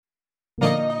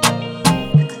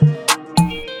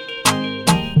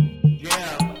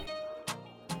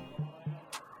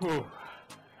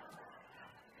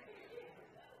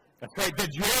Right, the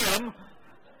gym.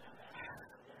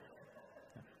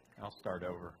 I'll start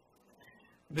over.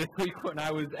 This week when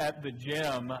I was at the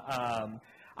gym,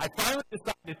 I finally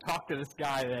decided to talk to this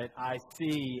guy that I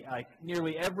see like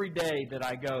nearly every day that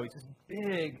I go. He's this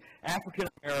big African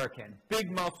American,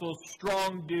 big muscles,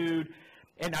 strong dude.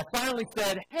 And I finally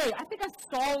said, hey, I think I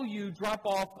saw you drop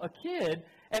off a kid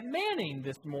at Manning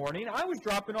this morning. I was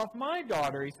dropping off my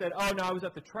daughter. He said, oh, no, I was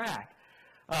at the track.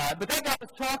 But that got us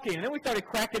talking, and then we started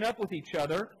cracking up with each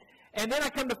other. And then I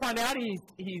come to find out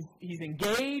he's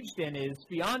engaged, and his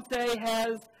fiance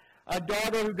has a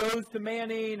daughter who goes to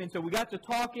Manning. And so we got to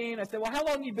talking. I said, well, how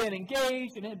long have you been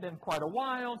engaged? And it had been quite a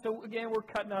while. So, again, we're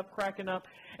cutting up, cracking up.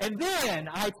 And then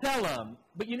I tell him,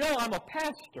 but you know I'm a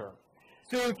pastor.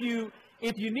 So if you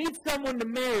need someone to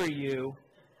marry you,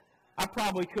 I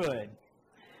probably could.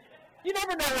 You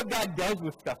never know what God does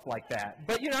with stuff like that.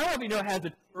 But, I don't know if you know it has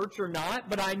a church or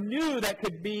not, but I knew that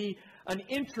could be an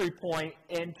entry point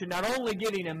into not only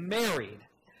getting him married,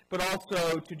 but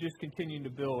also to just continuing to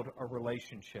build a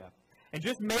relationship. And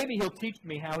just maybe he'll teach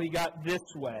me how he got this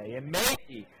way, and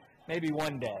maybe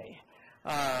one day.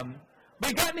 But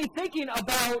it got me thinking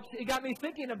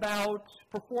about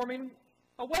performing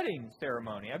a wedding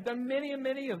ceremony. I've done many and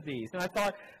many of these, and I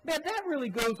thought, man, that really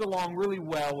goes along really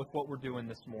well with what we're doing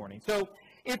this morning. So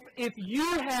if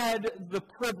you had the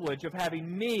privilege of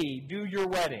having me do your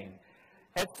wedding,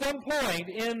 at some point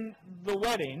in the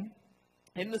wedding,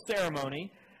 in the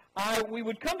ceremony, we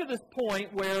would come to this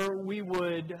point where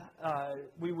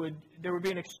there would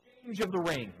be an exchange of the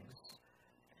rings.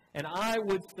 And I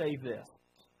would say this: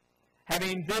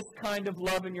 having this kind of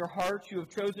love in your heart, you have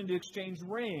chosen to exchange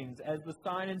rings as the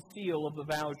sign and seal of the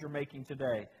vows you're making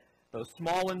today. Though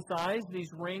small in size,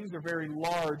 these rings are very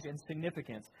large in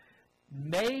significance.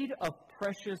 Made of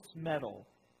precious metal,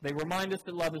 they remind us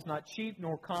that love is not cheap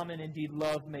nor common. Indeed,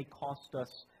 love may cost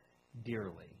us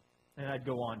dearly. And I'd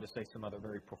go on to say some other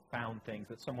very profound things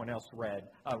that someone else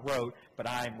wrote, but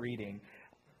I'm reading.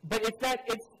 But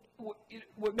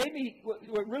what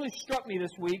really struck me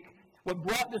this week. What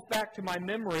brought this back to my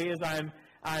memory as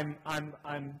I'm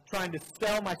trying to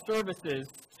sell my services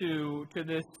to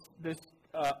this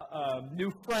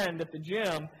new friend at the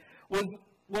gym was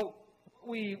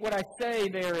what I say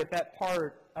there at that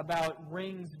part about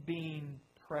rings being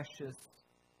precious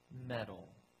metal.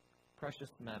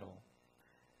 Precious metal.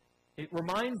 It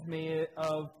reminds me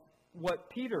of what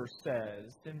Peter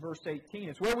says in verse 18.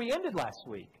 It's where we ended last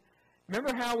week.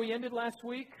 Remember how we ended last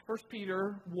week? 1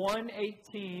 Peter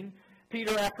 1:18.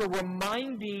 Peter, after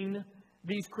reminding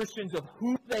these Christians of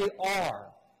who they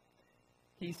are,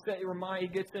 he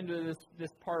gets into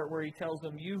this part where he tells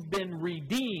them, you've been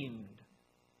redeemed.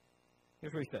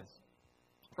 Here's what he says.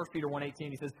 1 Peter 1:18,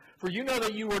 he says, for you know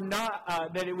that you were not,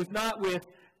 that it was not with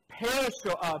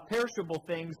perishable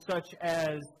things such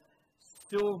as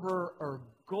silver or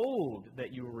gold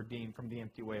that you were redeemed from the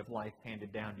empty way of life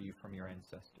handed down to you from your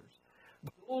ancestors.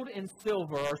 Gold and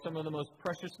silver are some of the most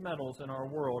precious metals in our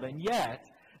world, and yet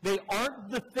they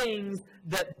aren't the things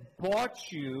that bought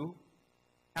you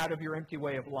out of your empty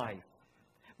way of life.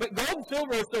 But gold and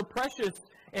silver are so precious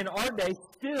in our day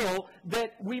still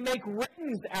that we make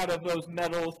rings out of those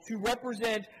metals to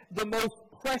represent the most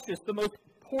precious, the most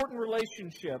important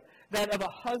relationship, that of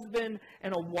a husband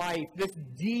and a wife, this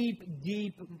deep,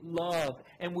 deep love.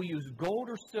 And we use gold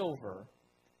or silver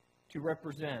to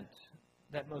represent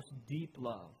that most deep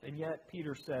love. And yet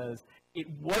Peter says, it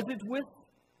wasn't with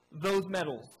those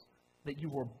metals that you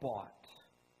were bought.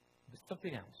 It was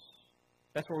something else.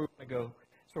 That's where we want to go.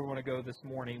 That's where we want to go this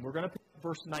morning. We're going to pick up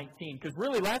verse 19, because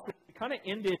really last week we kind of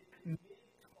ended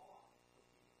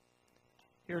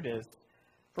here it is.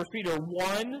 1 Peter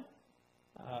 1,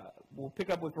 we'll pick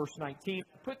up with verse 19.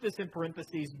 Put this in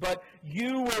parentheses. But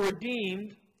you were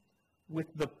redeemed with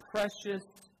the precious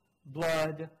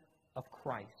blood of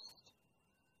Christ,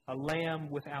 a lamb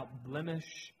without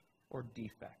blemish or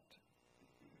defect.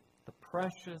 The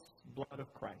precious blood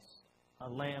of Christ, a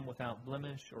lamb without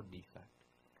blemish or defect.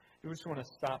 We just want to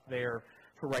stop there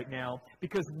for right now,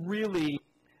 because really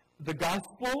the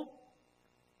gospel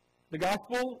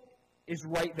is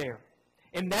right there.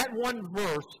 And that one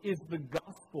verse is the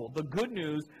gospel, the good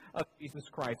news of Jesus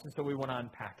Christ. And so we want to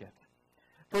unpack it.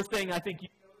 First thing I think you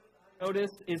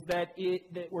notice is that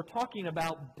we're talking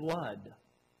about blood.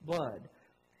 Blood.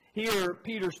 Here,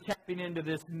 Peter's tapping into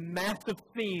this massive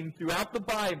theme throughout the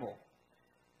Bible,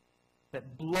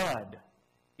 that blood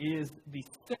is the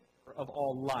center of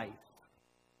all life.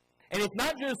 And it's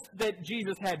not just that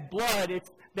Jesus had blood, it's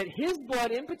that his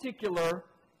blood in particular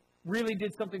really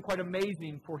did something quite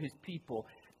amazing for his people.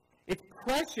 It's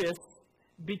precious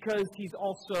because he's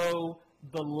also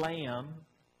the lamb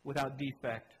without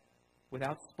defect,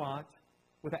 without spot,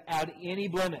 without any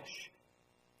blemish.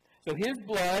 So his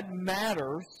blood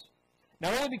matters,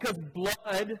 not only because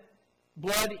blood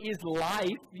is life.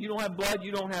 You don't have blood,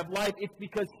 you don't have life. It's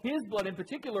because his blood in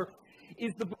particular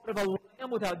is the blood of a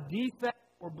lamb without defect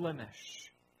or blemish.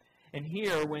 And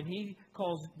here, when he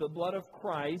calls the blood of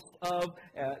Christ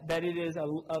that it is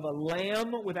of a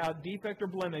lamb without defect or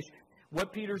blemish,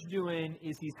 what Peter's doing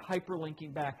is he's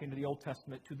hyperlinking back into the Old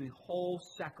Testament to the whole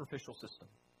sacrificial system.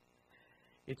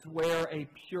 It's where a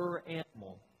pure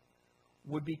animal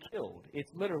would be killed.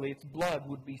 It's literally, its blood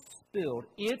would be spilled.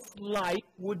 Its life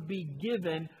would be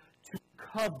given to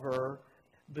cover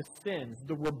the sins,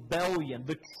 the rebellion,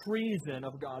 the treason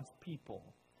of God's people.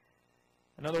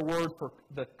 Another word for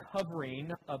the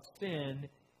covering of sin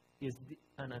is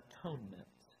an atonement.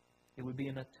 It would be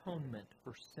an atonement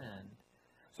for sin.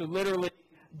 So literally,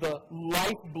 the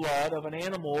lifeblood of an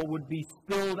animal would be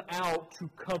spilled out to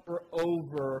cover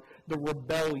over the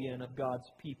rebellion of God's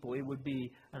people. It would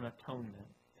be an atonement.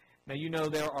 Now, you know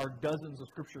there are dozens of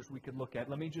scriptures we could look at.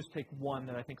 Let me just take one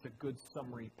that I think is a good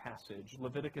summary passage.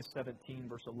 Leviticus 17,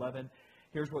 verse 11.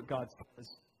 Here's what God says.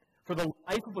 For the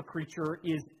life of a creature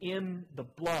is in the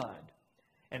blood,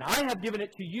 and I have given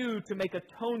it to you to make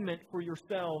atonement for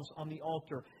yourselves on the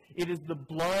altar. It is the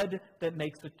blood that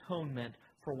makes atonement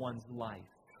for one's life.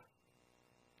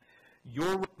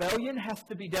 Your rebellion has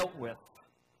to be dealt with.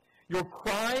 Your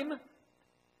crime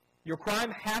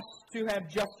has to have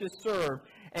justice served.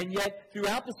 And yet,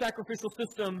 throughout the sacrificial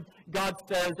system, God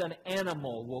says an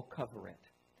animal will cover it.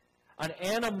 An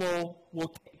animal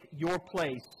will take your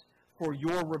place for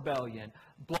your rebellion.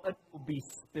 Blood will be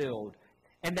spilled.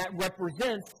 And that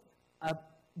represents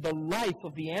the life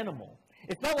of the animal.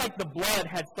 It's not like the blood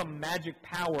had some magic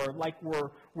power, like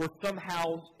we're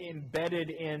somehow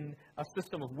embedded in a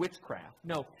system of witchcraft.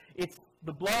 No, it's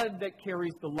the blood that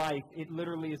carries the life. It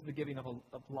literally is the giving of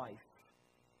life.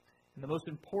 And the most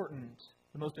important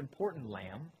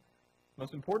lamb,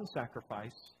 most important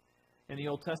sacrifice in the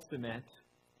Old Testament,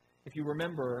 if you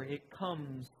remember, it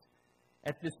comes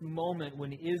at this moment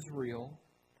when Israel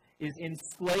is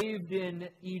enslaved in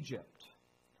Egypt.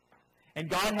 And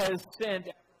God has sent,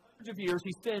 of years,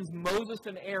 he sends Moses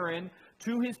and Aaron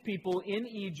to his people in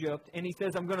Egypt, and he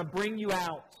says, I'm going to bring you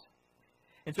out.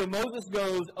 And so Moses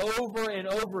goes over and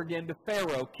over again to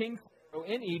Pharaoh, King Pharaoh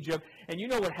in Egypt, and you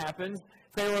know what happens.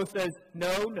 Pharaoh says,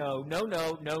 no, no, no,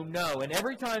 no, no, no. And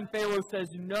every time Pharaoh says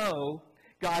no,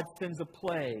 God sends a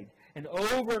plague. And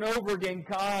over again,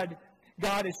 God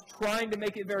is trying to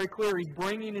make it very clear he's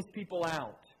bringing his people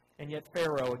out. And yet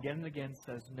Pharaoh again and again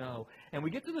says no. And we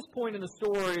get to this point in the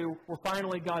story where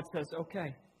finally God says,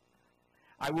 okay,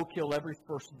 I will kill every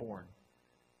firstborn.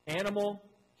 Animal,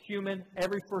 human,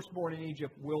 every firstborn in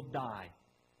Egypt will die.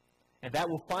 And that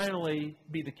will finally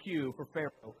be the cue for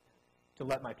Pharaoh to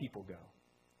let my people go.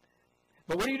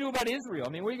 But what do you do about Israel?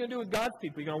 I mean, what are you going to do with God's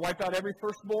people? Are you going to wipe out every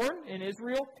firstborn in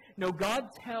Israel? No, God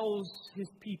tells his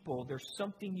people there's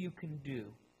something you can do.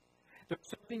 There's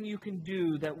something you can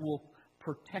do that will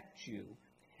protect you.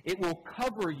 It will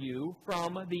cover you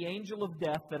from the angel of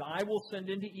death that I will send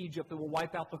into Egypt that will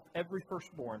wipe out every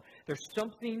firstborn. There's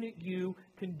something that you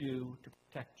can do to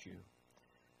protect you.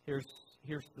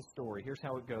 Here's the story. Here's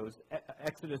how it goes.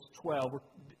 Exodus 12.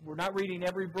 We're not reading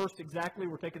every verse exactly.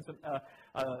 We're taking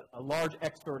a large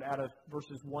excerpt out of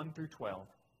verses 1 through 12.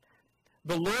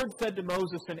 The Lord said to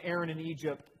Moses and Aaron in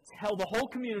Egypt, tell the whole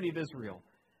community of Israel,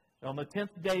 on the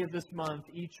 10th day of this month,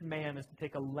 each man is to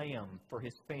take a lamb for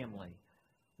his family,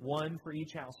 one for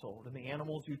each household, and the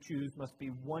animals you choose must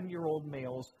be 1-year-old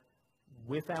males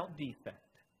without defect.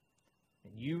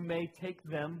 And you may take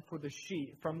them from the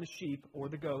sheep or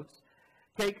the goats.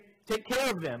 Take care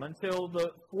of them until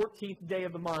the 14th day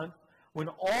of the month, when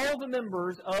all the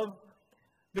members of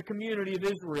the community of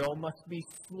Israel must be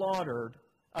slaughtered.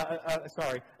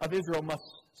 Of Israel must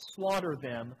slaughter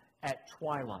them at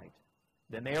twilight.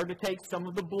 Then they are to take some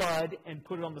of the blood and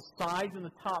put it on the sides and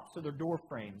the tops of their door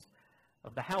frames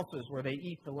of the houses where they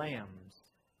eat the lambs.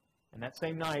 And that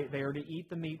same night they are to eat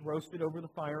the meat roasted over the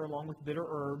fire along with bitter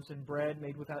herbs and bread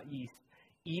made without yeast.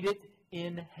 Eat it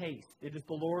in haste. It is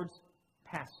the Lord's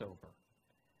Passover.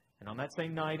 And on that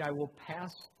same night I will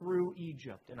pass through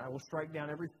Egypt, and I will strike down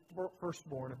every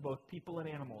firstborn of both people and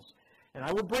animals. And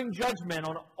I will bring judgment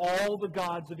on all the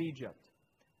gods of Egypt.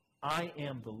 I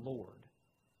am the Lord.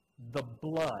 The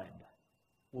blood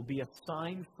will be a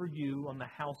sign for you on the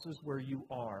houses where you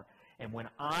are. And when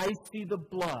I see the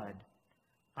blood,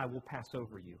 I will pass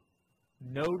over you.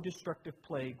 No destructive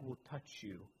plague will touch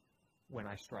you when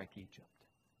I strike Egypt.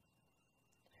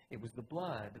 It was the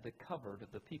blood that covered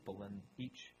the people in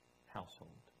each household.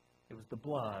 It was the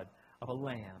blood of a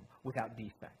lamb without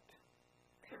defect.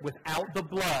 Without the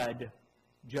blood,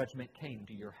 judgment came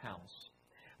to your house.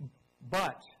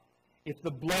 But if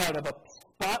the blood of a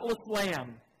spotless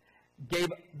lamb gave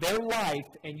their life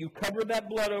and you covered that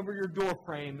blood over your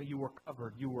doorframe, you were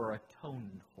covered. You were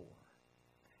atoned for.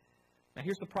 Now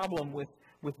here's the problem with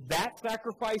that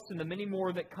sacrifice and the many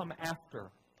more that come after.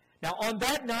 Now on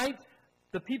that night,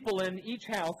 the people in each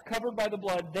house covered by the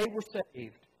blood, they were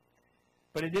saved.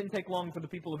 But it didn't take long for the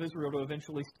people of Israel to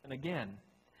eventually sin again.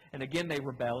 And again they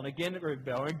rebel, and again they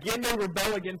rebel, and again they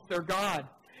rebel against their God.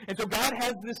 And so God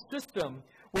has this system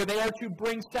where they are to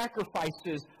bring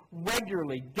sacrifices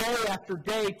regularly, day after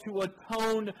day, to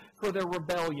atone for their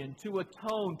rebellion, to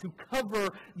atone, to cover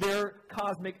their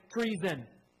cosmic treason.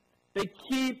 They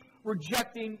keep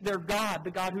rejecting their God,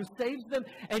 the God who saves them,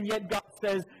 and yet God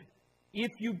says,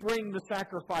 if you bring the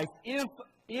sacrifice,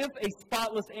 if a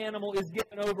spotless animal is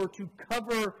given over to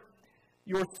cover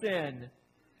your sin,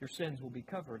 your sins will be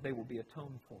covered. They will be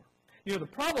atoned for. You know, the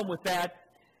problem with that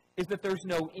is that there's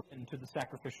no end to the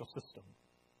sacrificial system.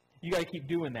 You got to keep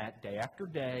doing that day after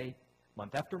day,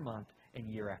 month after month, and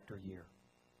year after year.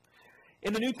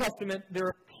 In the New Testament,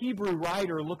 the Hebrew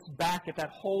writer looks back at that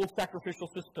whole sacrificial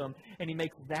system, and he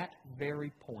makes that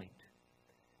very point.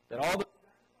 That all the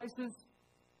sacrifices,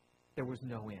 there was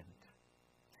no end.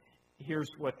 Here's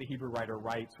what the Hebrew writer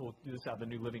writes. We'll do this out of the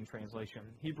New Living Translation.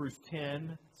 Hebrews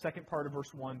 10, second part of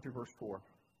verse 1 through verse 4.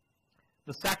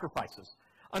 The sacrifices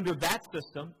under that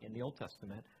system in the Old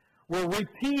Testament were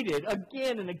repeated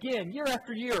again and again, year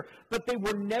after year, but they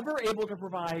were never able to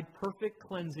provide perfect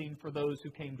cleansing for those who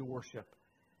came to worship.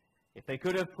 If they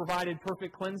could have provided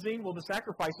perfect cleansing, well, the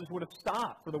sacrifices would have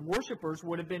stopped, for the worshipers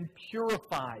would have been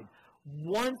purified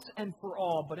once and for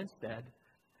all, but instead,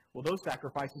 well, those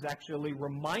sacrifices actually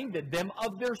reminded them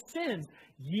of their sins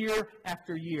year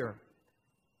after year.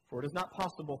 For it is not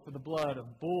possible for the blood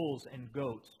of bulls and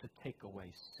goats to take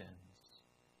away sins.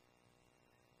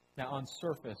 Now, on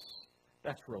surface,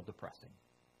 that's real depressing.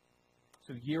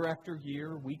 So year after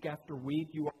year, week after week,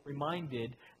 you are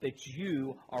reminded that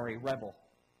you are a rebel.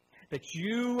 That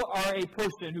you are a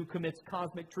person who commits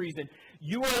cosmic treason.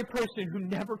 You are a person who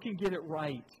never can get it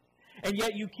right. And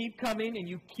yet you keep coming and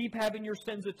you keep having your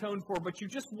sins atoned for, but you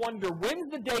just wonder,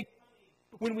 when's the day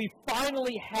when we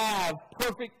finally have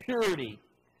perfect purity?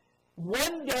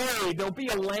 One day there'll be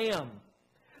a lamb.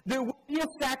 There will be a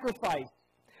sacrifice.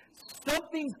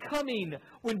 Something's coming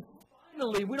when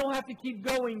finally we don't have to keep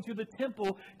going to the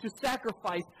temple to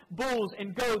sacrifice bulls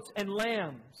and goats and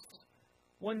lambs.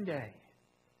 One day,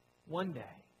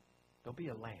 there'll be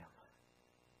a lamb.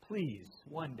 Please,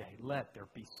 one day, let there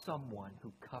be someone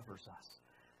who covers us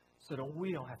so that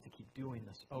we don't have to keep doing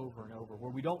this over and over,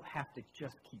 where we don't have to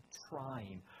just keep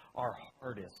trying our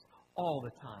hardest all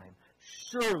the time.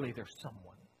 Surely there's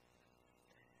someone.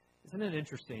 Isn't it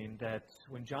interesting that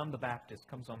when John the Baptist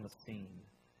comes on the scene,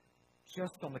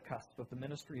 just on the cusp of the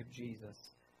ministry of Jesus,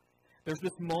 there's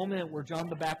this moment where John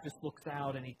the Baptist looks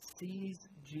out and he sees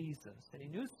Jesus, and he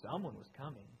knew someone was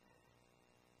coming.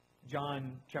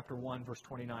 John chapter 1, verse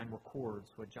 29 records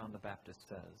what John the Baptist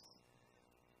says.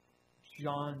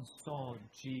 John saw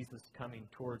Jesus coming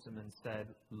towards him and said,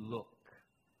 "Look,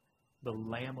 the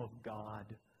Lamb of God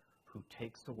who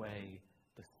takes away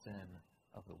the sin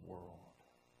of the world."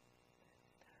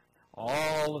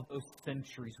 All of those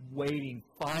centuries waiting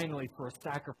finally for a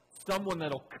sacrifice, someone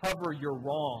that'll cover your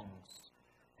wrongs.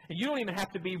 And you don't even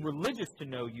have to be religious to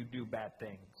know you do bad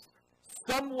things.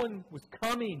 Someone was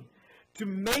coming to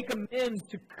make amends,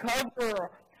 to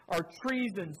cover our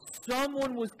treason.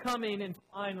 Someone was coming, and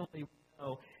finally,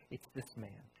 it's this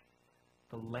man,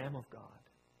 the Lamb of God.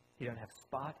 He doesn't have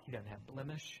spot. He doesn't have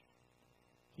blemish.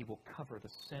 He will cover the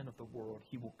sin of the world.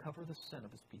 He will cover the sin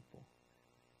of his people.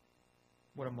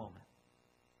 What a moment.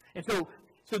 And so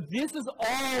this is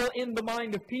all in the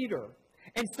mind of Peter.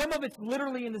 And some of it's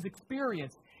literally in his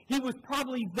experience. He was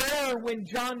probably there when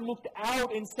John looked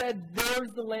out and said, "There's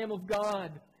the Lamb of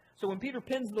God." So when Peter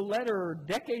pens the letter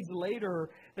decades later,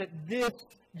 that this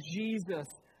Jesus,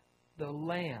 the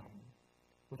Lamb,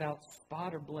 without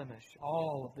spot or blemish,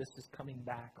 all of this is coming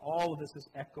back. All of this is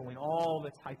echoing. All of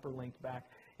it's hyperlinked back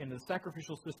into the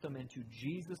sacrificial system, into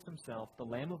Jesus himself, the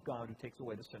Lamb of God who takes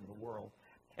away the sin of the world.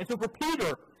 And so for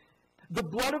Peter, the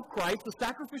blood of Christ, the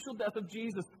sacrificial death of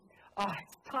Jesus,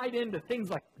 it's tied into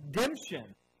things like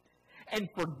redemption and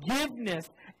forgiveness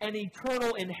and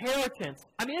eternal inheritance.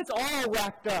 I mean, it's all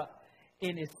wrapped up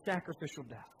in his sacrificial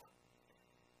death.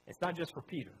 It's not just for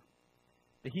Peter.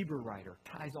 The Hebrew writer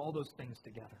ties all those things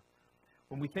together.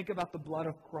 When we think about the blood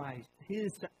of Christ,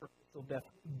 his sacrificial death,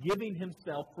 giving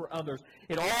himself for others,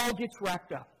 it all gets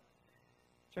wrapped up.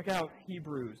 Check out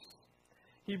Hebrews.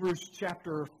 Hebrews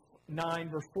chapter 9,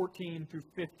 verse 14 through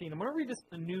 15. I'm going to read this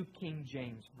in the New King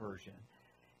James Version.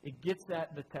 It gets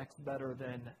at the text better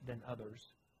than others.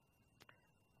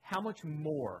 How much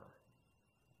more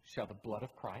shall the blood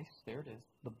of Christ, there it is,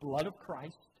 the blood of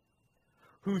Christ,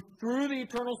 who through the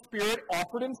eternal Spirit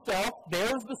offered himself,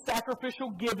 there's the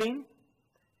sacrificial giving,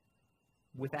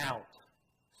 without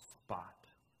spot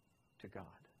to God.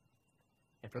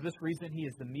 And for this reason, he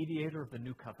is the mediator of the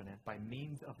new covenant by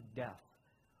means of death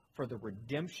for the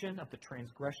redemption of the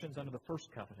transgressions under the first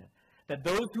covenant, that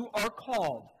those who are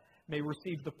called may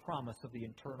receive the promise of the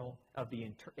eternal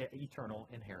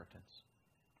inheritance.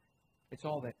 It's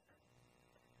all there.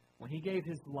 When he gave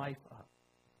his life up,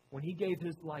 when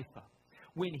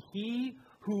he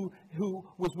who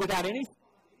was without any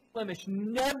blemish,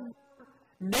 never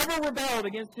rebelled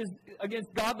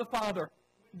against God the Father,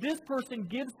 this person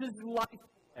gives his life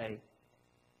away,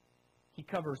 he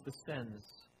covers the sins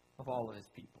of all of his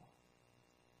people.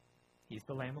 He's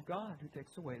the Lamb of God who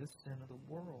takes away the sin of the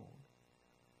world.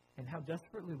 And how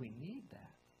desperately we need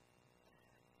that.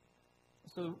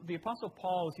 So the Apostle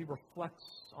Paul, as he reflects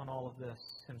on all of this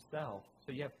himself,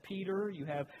 so you have Peter, you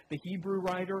have the Hebrew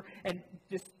writer, and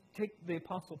just take the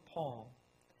Apostle Paul.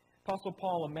 Apostle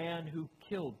Paul, a man who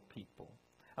killed people,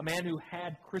 a man who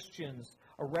had Christians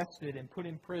arrested and put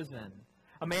in prison,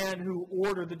 a man who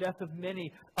ordered the death of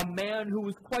many, a man who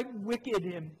was quite wicked.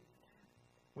 And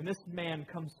when this man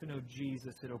comes to know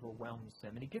Jesus, it overwhelms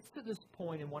him. And he gets to this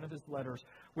point in one of his letters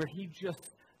where he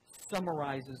just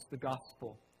summarizes the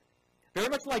gospel. Very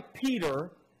much like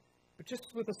Peter, but just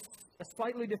with a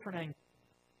slightly different angle.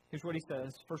 Here's what he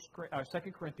says,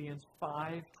 2 Corinthians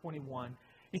 5:21.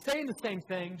 He's saying the same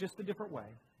thing, just a different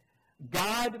way.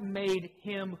 God made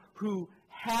him who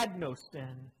had no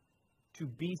sin to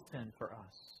be sin for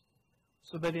us,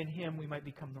 so that in him we might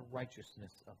become the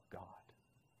righteousness of God.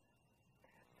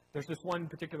 There's this one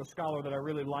particular scholar that I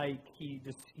really like. He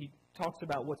talks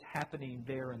about what's happening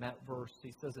there in that verse.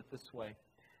 He says it this way.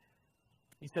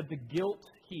 He said, the guilt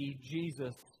he,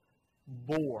 Jesus,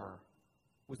 bore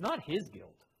was not his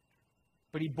guilt,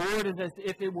 but he bore it as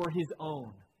if it were his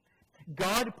own.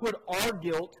 God put our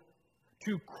guilt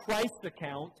to Christ's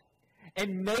account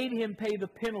and made him pay the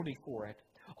penalty for it.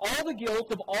 All the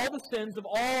guilt of all the sins of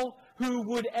all who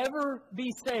would ever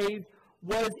be saved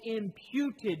was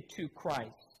imputed to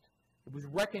Christ. It was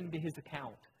reckoned to his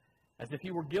account as if he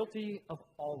were guilty of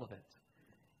all of it.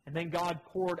 And then God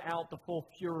poured out the full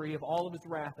fury of all of his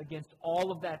wrath against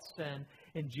all of that sin,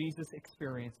 and Jesus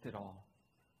experienced it all.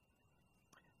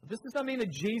 This does not mean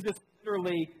that Jesus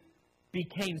literally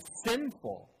became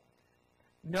sinful.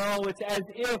 No, it's as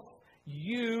if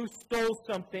you stole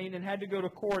something and had to go to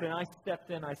court, and I stepped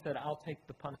in. I said, I'll take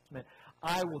the punishment.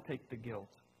 I will take the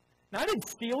guilt. Now, I didn't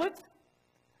steal it.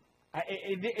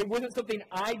 It wasn't something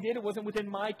I did. It wasn't within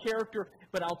my character,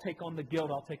 but I'll take on the guilt.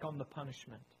 I'll take on the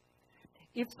punishment.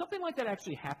 If something like that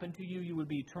actually happened to you, you would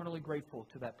be eternally grateful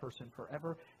to that person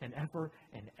forever and ever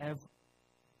and ever.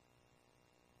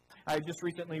 I just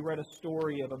recently read a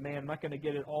story of a man. I'm not going to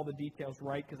get all the details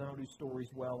right because I don't do stories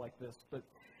well like this, but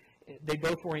they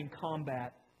both were in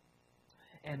combat,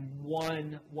 and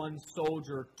one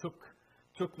soldier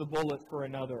took the bullet for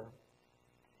another.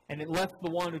 And it left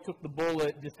the one who took the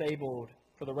bullet disabled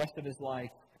for the rest of his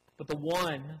life. But the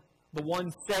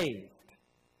one saved,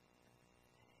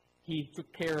 he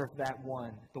took care of that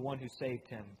one, the one who saved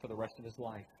him for the rest of his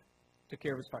life. Took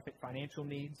care of his financial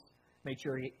needs, made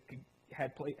sure he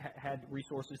had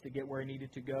resources to get where he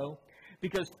needed to go.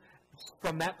 Because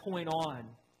from that point on,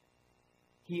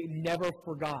 he never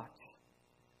forgot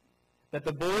that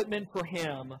the bullet meant for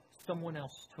him, someone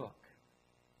else took.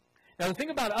 Now, the thing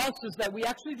about us is that we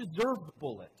actually deserve the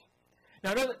bullet.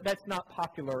 Now, I know that's not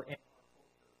popular in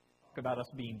about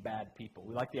us being bad people.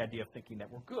 We like the idea of thinking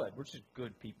that we're good. We're just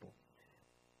good people.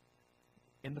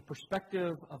 In the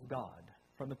perspective of God,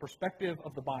 from the perspective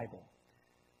of the Bible,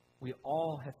 we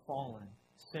all have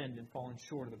sinned and fallen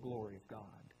short of the glory of God.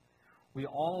 We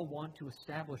all want to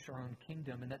establish our own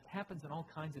kingdom, and that happens in all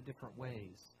kinds of different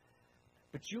ways.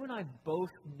 But you and I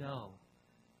both know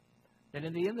that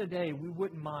in the end of the day, we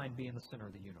wouldn't mind being the center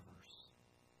of the universe.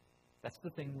 That's the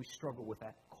thing we struggle with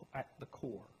at the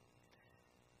core.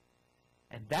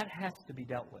 And that has to be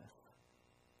dealt with.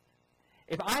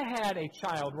 If I had a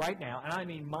child right now, and I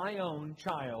mean my own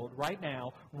child right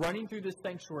now, running through this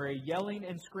sanctuary, yelling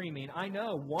and screaming, I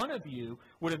know one of you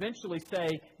would eventually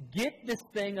say, get this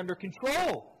thing under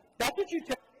control. That's what you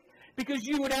tell me. Because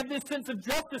you would have this sense of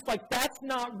justice, like, that's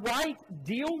not right.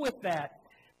 Deal with that.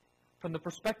 From the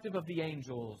perspective of the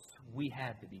angels, we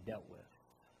had to be dealt with.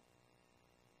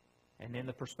 And in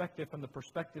the perspective, from the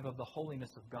perspective of the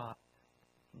holiness of God,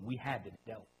 we had to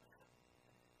deal with.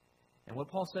 And what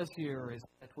Paul says here is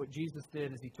that what Jesus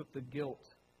did is he took the guilt.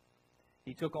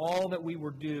 He took all that we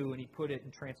were due and he put it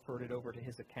and transferred it over to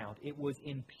his account. It was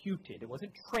imputed. It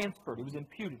wasn't transferred. It was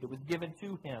imputed. It was given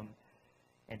to him.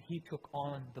 And he took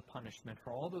on the punishment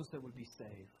for all those that would be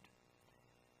saved.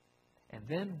 And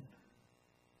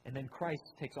then Christ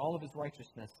takes all of his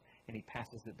righteousness and he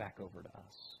passes it back over to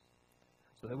us.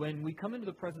 So that when we come into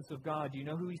the presence of God, do you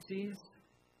know who he sees?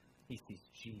 He sees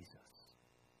Jesus.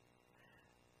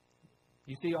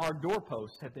 You see, our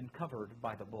doorposts have been covered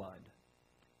by the blood.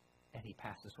 And he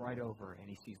passes right over and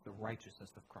he sees the righteousness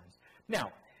of Christ.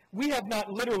 Now, we have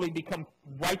not literally become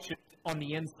righteous on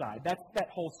the inside. That's that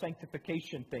whole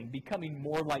sanctification thing, becoming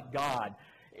more like God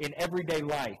in everyday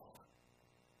life.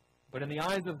 But in the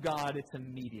eyes of God, it's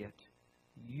immediate.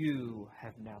 You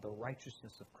have now the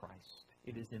righteousness of Christ.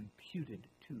 It is imputed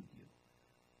to you.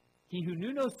 He who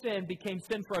knew no sin became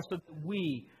sin for us so that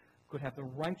we could have the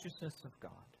righteousness of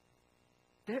God.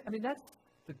 That's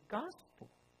the gospel.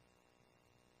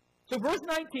 So verse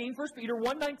 19, 1 Peter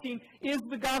 1:19 is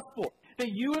the gospel. That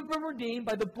you have been redeemed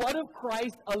by the blood of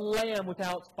Christ, a lamb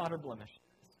without spot or blemish.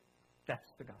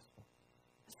 That's the gospel.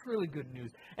 It's really good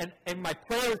news. And my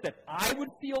prayer is that I would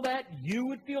feel that, you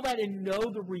would feel that, and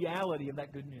know the reality of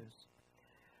that good news.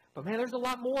 But man, there's a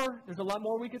lot more. There's a lot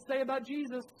more we could say about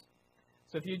Jesus.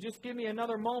 So if you just give me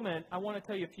another moment, I want to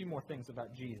tell you a few more things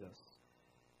about Jesus.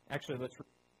 Actually, let's read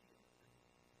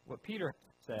what Peter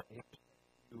said.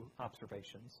 Two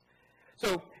observations.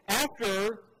 So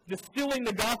after distilling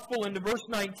the gospel into verse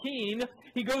 19,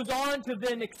 he goes on to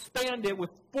then expand it with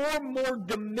 4 more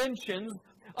dimensions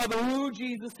of who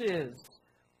Jesus is.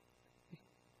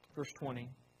 Verse 20.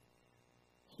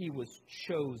 He was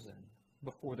chosen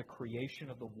before the creation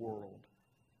of the world,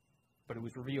 but it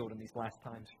was revealed in these last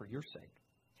times for your sake.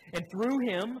 And through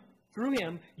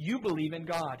him, you believe in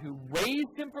God, who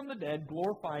raised him from the dead,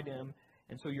 glorified him,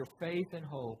 and so your faith and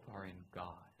hope are in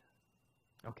God.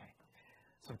 Okay,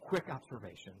 some quick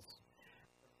observations.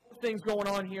 Things going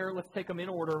on here. Let's take them in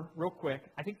order real quick.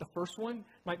 I think the first one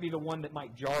might be the one that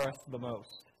might jar us the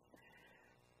most.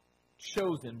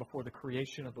 Chosen before the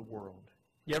creation of the world.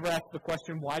 You ever ask the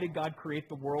question, why did God create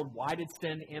the world? Why did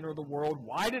sin enter the world?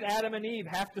 Why did Adam and Eve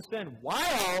have to sin?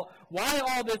 Why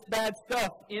all this bad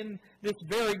stuff in this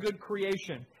very good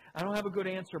creation? I don't have a good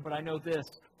answer, but I know this,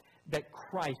 that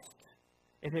Christ,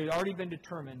 it had already been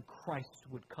determined Christ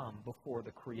would come before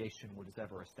the creation was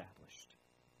ever established.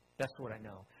 That's what I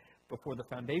know. Before the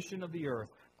foundation of the earth,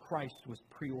 Christ was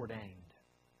preordained.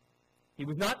 It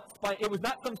was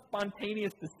not some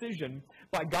spontaneous decision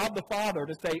by God the Father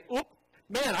to say, oops,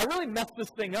 man, I really messed this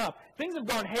thing up. Things have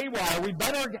gone haywire.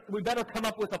 We better come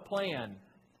up with a plan.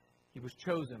 He was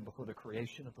chosen before the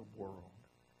creation of the world.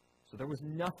 So there was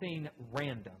nothing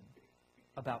random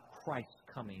about Christ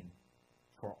coming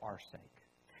for our sake.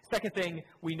 Second thing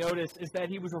we notice is that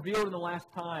he was revealed in the last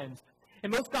times.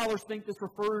 And most scholars think this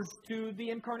refers to the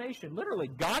incarnation. Literally,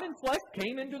 God in flesh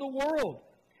came into the world.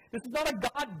 This is not a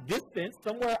God distant,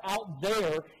 somewhere out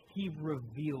there. He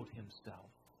revealed himself.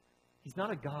 He's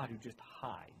not a God who just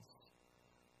hides.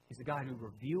 He's a God who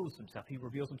reveals himself. He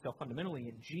reveals himself fundamentally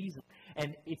in Jesus.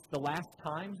 And it's the last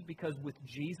times because with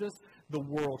Jesus, the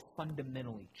world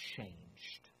fundamentally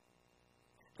changed.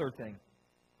 Third thing,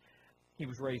 he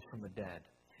was raised from the dead.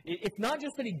 It's not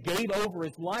just that he gave over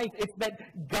his life. It's that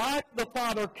God the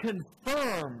Father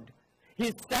confirmed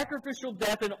his sacrificial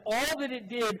death and all that it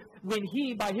did when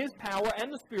he, by his power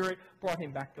and the Spirit, brought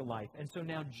him back to life. And so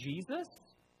now Jesus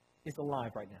is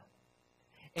alive right now.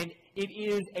 And it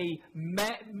is a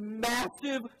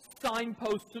massive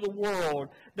signpost to the world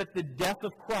that the death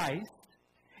of Christ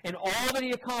and all that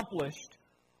he accomplished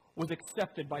was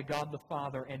accepted by God the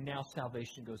Father, and now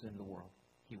salvation goes into the world.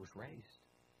 He was raised.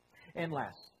 And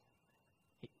last,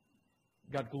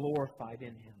 God glorified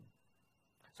in him.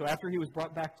 So after he was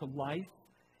brought back to life,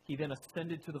 he then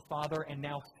ascended to the Father, and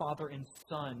now Father and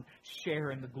Son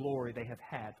share in the glory they have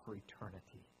had for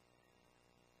eternity.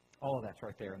 All of that's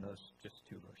right there in those just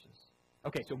 2 verses.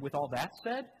 Okay, so with all that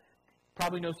said,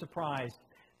 probably no surprise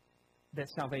that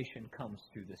salvation comes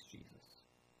through this Jesus.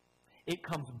 It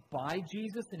comes by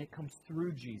Jesus and it comes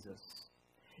through Jesus.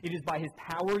 It is by his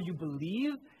power you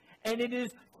believe, and it is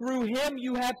through him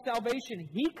you have salvation.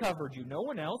 He covered you, no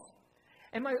one else.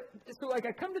 And I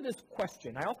come to this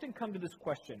question. I often come to this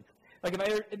question. Like if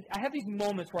I have these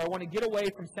moments where I want to get away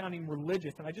from sounding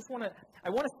religious, and I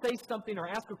want to say something or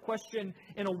ask a question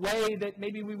in a way that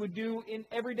maybe we would do in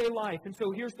everyday life. And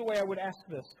so here's the way I would ask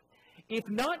this. If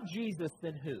not Jesus,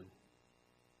 then who?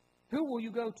 Who will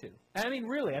you go to? And I mean,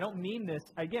 really, I don't mean this.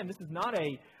 Again, this is not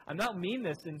I'm not mean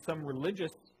this in some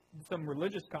religious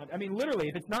context. I mean, literally,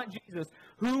 if it's not Jesus,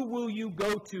 who will you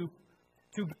go to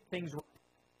get things right?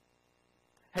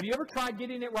 Have you ever tried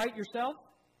getting it right yourself?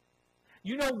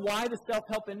 You know why the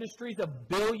self-help industry is a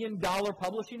billion-dollar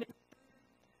publishing industry?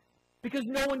 Because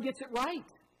no one gets it right.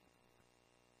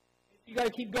 You got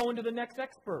to keep going to the next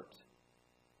expert.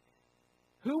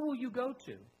 Who will you go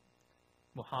to?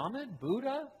 Muhammad?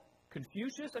 Buddha?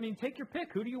 Confucius? I mean, take your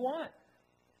pick. Who do you want?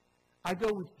 I go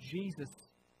with Jesus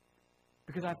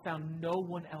because I found no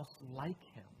one else like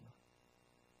him.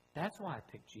 That's why I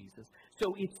picked Jesus.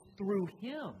 So it's through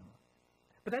him.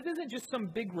 But that isn't just some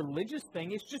big religious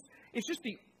thing. It's just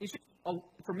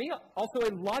for me also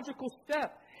a logical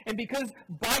step. And because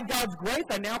by God's grace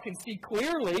I now can see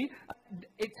clearly,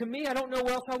 to me I don't know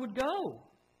where else I would go.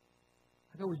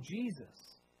 I go with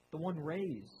Jesus, the one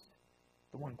raised,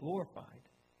 the one glorified.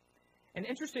 And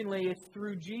interestingly, it's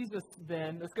through Jesus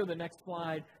then, let's go to the next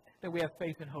slide, that we have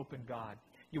faith and hope in God.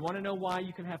 You want to know why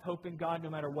you can have hope in God no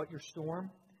matter what your storm?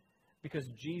 Because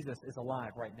Jesus is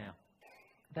alive right now.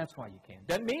 That's why you can.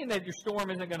 Doesn't mean that your storm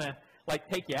isn't going to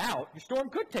take you out. Your storm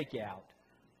could take you out.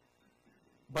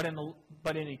 But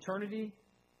in eternity,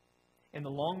 in the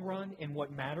long run, in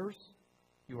what matters,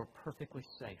 you are perfectly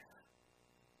safe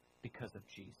because of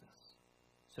Jesus.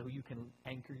 So you can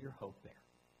anchor your hope there.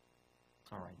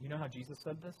 All right. You know how Jesus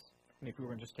said this? I mean, if we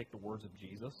were going to just take the words of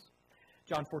Jesus.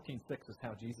 John 14:6 is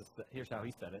how here's how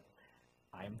he said it.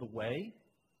 I am the way,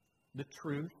 the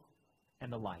truth,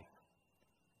 and the life.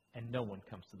 And no one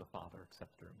comes to the Father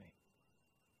except through me.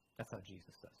 That's how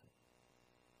Jesus says it.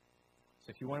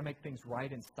 So if you want to make things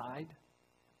right inside,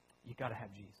 you got to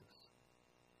have Jesus.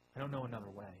 I don't know another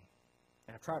way.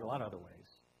 And I've tried a lot of other ways.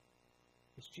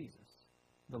 It's Jesus,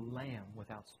 the Lamb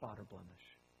without spot or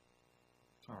blemish.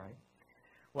 All right.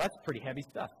 Well, that's pretty heavy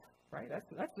stuff, right?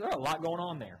 That's a lot going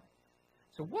on there.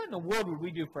 So what in the world would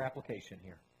we do for application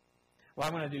here? Well,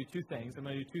 I'm going to do two things.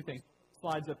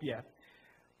 Slides up yet.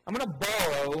 I'm going to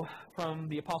borrow from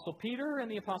the Apostle Peter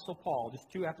and the Apostle Paul,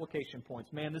 just two application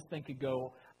points. Man, this thing could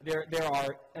go. There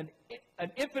are an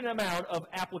infinite amount of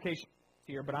applications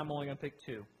here, but I'm only going to pick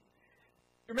two.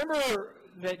 Remember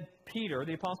that Peter,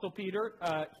 the Apostle Peter,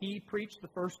 he preached the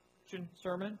first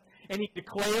sermon, and he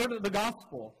declared the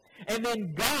gospel. And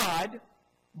then God,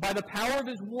 by the power of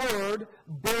his word,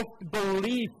 birthed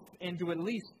belief into at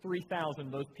least 3,000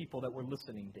 of those people that were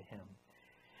listening to him.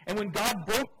 And when God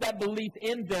birthed that belief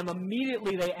in them,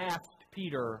 immediately they asked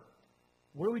Peter,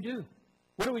 what do we do?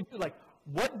 What do we do?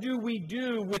 What do we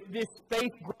do with this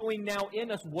faith growing now in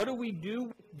us? What do we do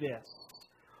with this?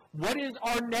 What is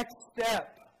our next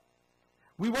step?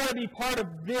 We want to be part of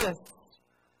this.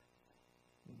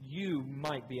 You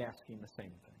might be asking the same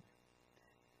thing.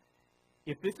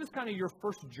 If this is kind of your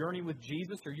first journey with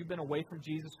Jesus, or you've been away from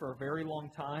Jesus for a very long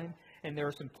time, and there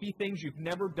are some key things you've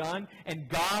never done, and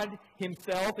God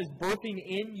himself is birthing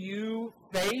in you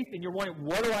faith, and you're wondering,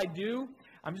 what do I do?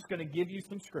 I'm just going to give you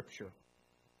some scripture.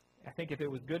 I think if it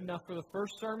was good enough for the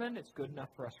first sermon, it's good enough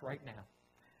for us right now.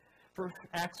 For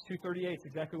Acts 2:38, it's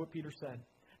exactly what Peter said.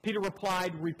 Peter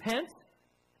replied, repent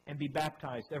and be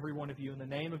baptized, every one of you, in the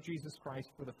name of Jesus Christ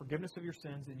for the forgiveness of your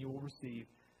sins, and you will receive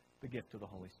the gift of the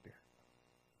Holy Spirit.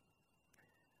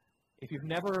 If you've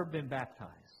never been baptized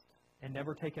and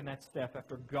never taken that step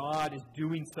after God is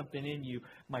doing something in you,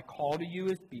 my call to you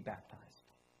is be baptized.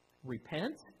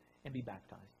 Repent and be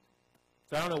baptized.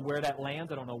 So I don't know where that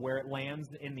lands. I don't know where it lands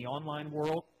in the online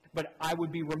world. But I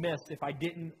would be remiss if I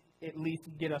didn't at least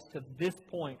get us to this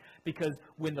point. Because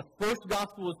when the first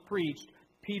gospel was preached,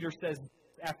 Peter says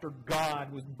after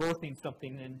God was birthing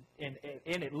something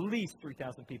in at least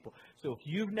 3,000 people. So if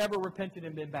you've never repented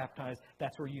and been baptized,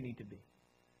 that's where you need to be.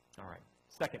 All right,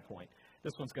 second point.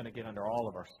 This one's going to get under all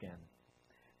of our skin.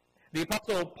 The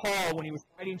Apostle Paul, when he was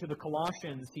writing to the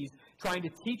Colossians, he's trying to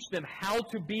teach them how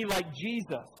to be like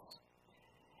Jesus.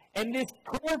 And this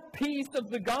core piece of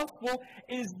the gospel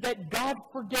is that God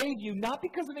forgave you, not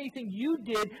because of anything you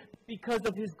did, but because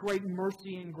of his great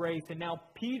mercy and grace. And now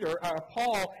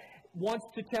Paul wants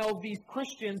to tell these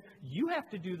Christians, you have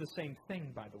to do the same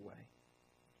thing, by the way.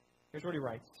 Here's what he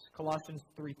writes, Colossians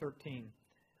 3:13.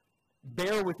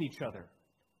 Bear with each other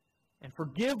and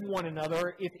forgive one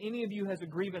another. If any of you has a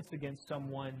grievance against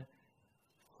someone,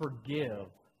 forgive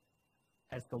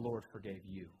as the Lord forgave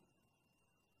you.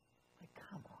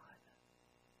 Come on.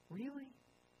 Really?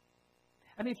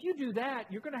 I mean, if you do that,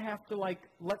 you're going to have to,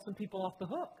 let some people off the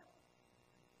hook.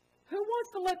 Who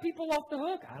wants to let people off the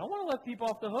hook? I don't want to let people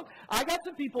off the hook. I got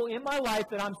some people in my life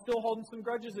that I'm still holding some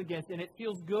grudges against, and it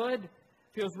feels good. It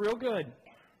feels real good.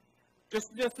 Just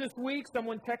this week,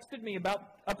 someone texted me about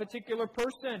a particular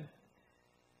person.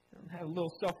 And had a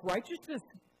little self-righteousness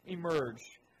emerge.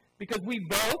 Because we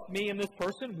both, me and this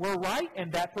person, were right,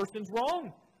 and that person's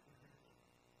wrong.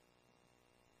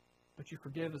 But you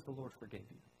forgive as the Lord forgave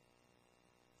you.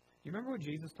 Do you remember what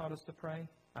Jesus taught us to pray?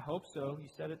 I hope so. You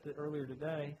said it earlier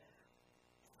today.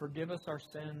 Forgive us our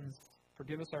sins.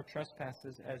 Forgive us our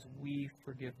trespasses as we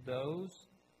forgive those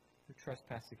who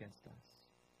trespass against us.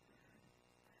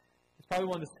 It's probably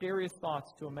one of the scariest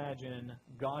thoughts to imagine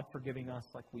God forgiving us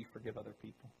like we forgive other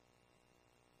people.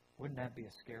 Wouldn't that be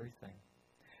a scary thing?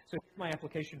 So here's my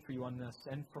application for you on this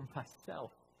and for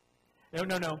myself.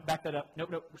 No. Back that up. Nope.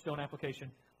 We're still in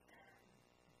application.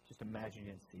 Just imagine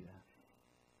you didn't see that.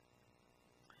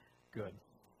 Good.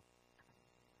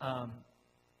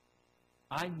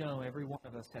 I know every one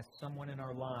of us has someone in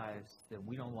our lives that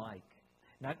we don't like.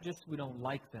 Not just we don't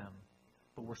like them,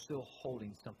 but we're still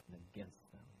holding something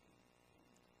against them.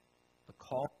 The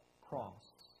call of the cross,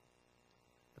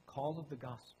 the call of the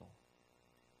gospel,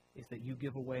 is that you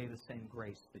give away the same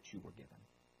grace that you were given.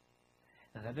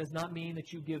 Now, that does not mean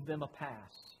that you give them a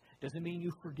pass. It doesn't mean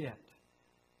you forget.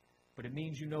 But it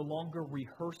means you no longer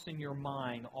rehearse in your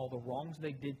mind all the wrongs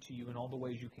they did to you and all the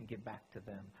ways you can get back to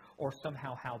them, or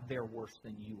somehow how they're worse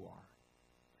than you are.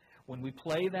 When we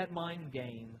play that mind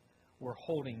game, we're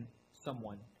holding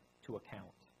someone to account.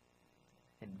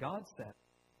 And God said,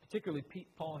 particularly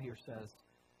Paul here says,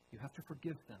 you have to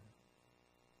forgive them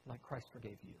like Christ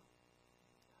forgave you.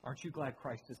 Aren't you glad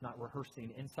Christ is not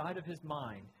rehearsing inside of his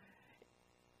mind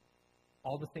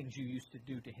all the things you used to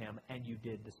do to him and you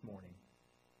did this morning?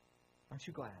 Aren't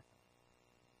you glad?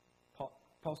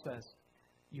 Paul says,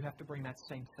 you have to bring that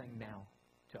same thing now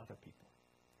to other people.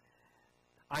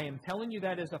 I am telling you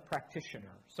that as a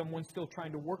practitioner, someone still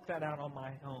trying to work that out on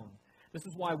my own. This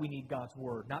is why we need God's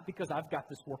Word. Not because I've got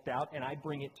this worked out and I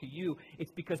bring it to you.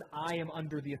 It's because I am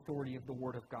under the authority of the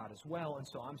Word of God as well, and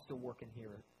so I'm still working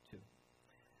here too.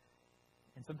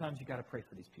 And sometimes you've got to pray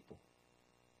for these people.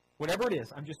 Whatever it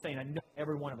is, I'm just saying, I know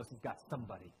every one of us has got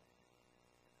somebody.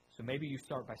 So maybe you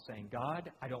start by saying,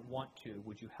 God, I don't want to.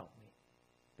 Would you help me?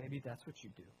 Maybe that's what you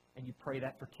do. And you pray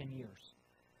that for 10 years.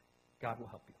 God will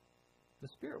help you. The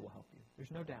Spirit will help you.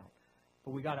 There's no doubt.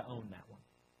 But we got to own that one.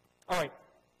 All right.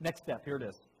 Next step. Here it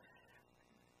is.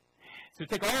 So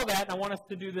take all of that, and I want us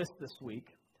to do this week.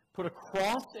 Put a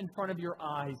cross in front of your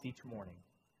eyes each morning.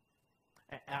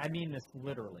 I mean this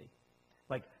literally.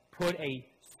 Like, put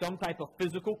some type of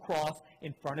physical cross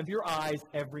in front of your eyes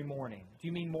every morning. Do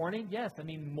you mean morning? Yes, I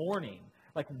mean morning.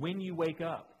 Like when you wake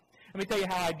up. Let me tell you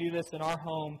how I do this in our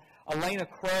home. Elena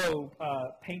Crow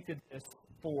painted this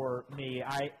for me.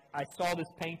 I saw this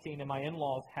painting in my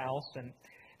in-laws' house, and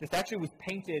this actually was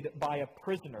painted by a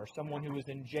prisoner, someone who was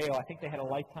in jail. I think they had a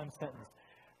lifetime sentence.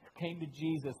 Came to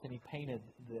Jesus, and he painted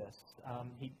this.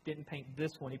 He didn't paint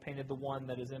this one. He painted the one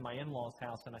that is in my in-laws'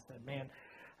 house, and I said, man,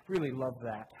 I really love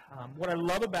that. What I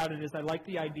love about it is I like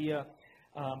the idea,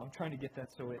 I'm trying to get that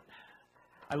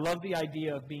I love the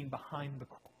idea of being behind the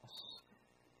cross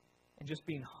and just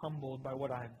being humbled by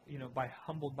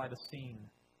humbled by the scene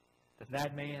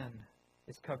that man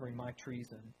is covering my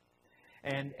treason.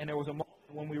 And there was a moment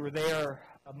when we were there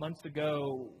months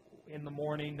ago in the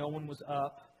morning, no one was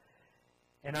up,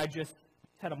 and I just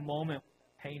had a moment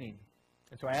painting.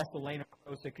 And so I asked Elena,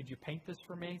 I said, could you paint this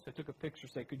for me? So I took a picture,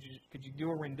 said, could you do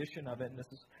a rendition of it? And this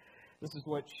is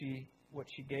what she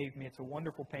gave me. It's a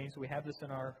wonderful painting. So we have this in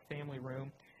our family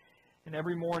room. And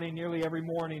every morning, nearly every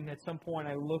morning, at some point,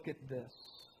 I look at this.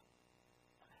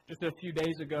 Just a few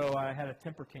days ago, I had a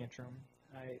temper tantrum.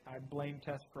 I blamed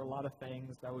Tess for a lot of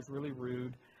things. I was really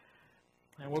rude.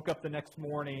 I woke up the next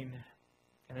morning,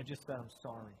 and I just said, I'm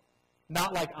sorry.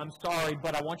 Not like, I'm sorry,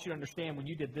 but I want you to understand when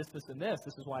you did this, this, and this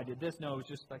is why I did this. No, it was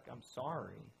just like, I'm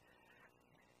sorry.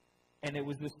 And it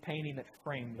was this painting that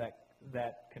framed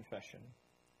that confession.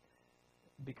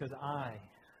 Because I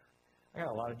got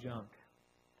a lot of junk,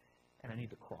 and I need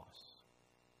the cross.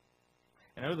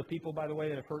 And I know the people, by the way,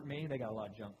 that have hurt me, they got a lot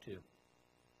of junk too.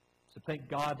 So thank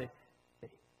God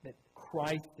that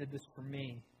Christ did this for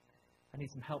me. I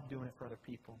need some help doing it for other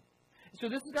people. So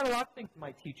this has got a lot of things it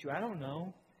might teach you. I don't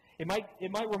know. It might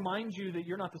remind you that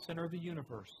you're not the center of the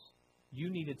universe.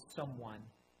 You needed someone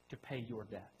to pay your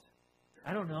debt.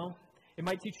 I don't know. It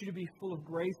might teach you to be full of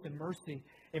grace and mercy.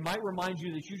 It might remind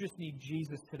you that you just need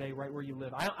Jesus today right where you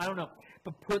live. I don't know.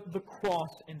 But put the cross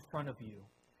in front of you.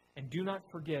 And do not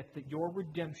forget that your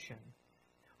redemption,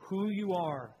 who you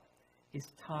are, is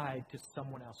tied to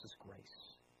someone else's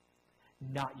grace.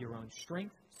 Not your own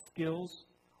strength, skills,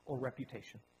 or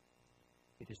reputation.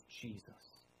 It is Jesus.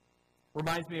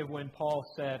 Reminds me of when Paul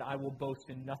said, I will boast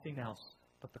in nothing else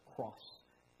but the cross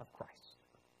of Christ.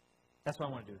 That's what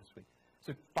I want to do this week.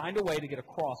 So find a way to get a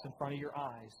cross in front of your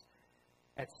eyes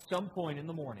at some point in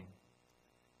the morning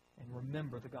and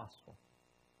remember the gospel.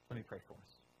 Let me pray for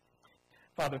us.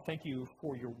 Father, thank you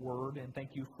for your word, and thank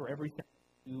you for everything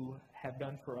you have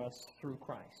done for us through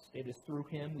Christ. It is through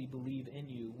him we believe in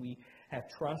you. We have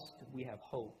trust. We have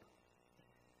hope.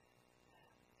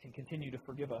 And continue to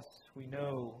forgive us. We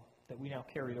know that we now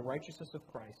carry the righteousness of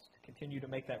Christ. Continue to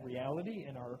make that reality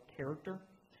in our character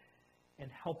and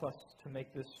help us to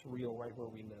make this real right where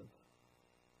we live.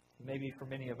 Maybe for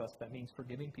many of us that means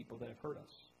forgiving people that have hurt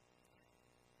us.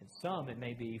 And some it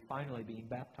may be finally being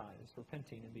baptized,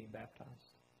 repenting and being baptized.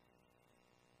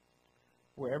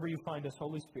 Wherever you find us,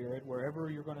 Holy Spirit, wherever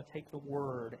you're going to take the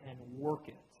word and work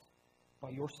it by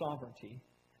your sovereignty,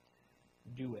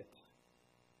 do it.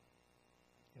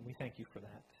 And we thank you for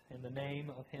that. In the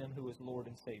name of him who is Lord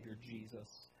and Savior,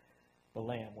 Jesus, the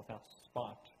Lamb without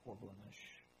spot or blemish.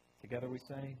 Together we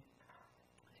say,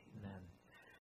 Amen.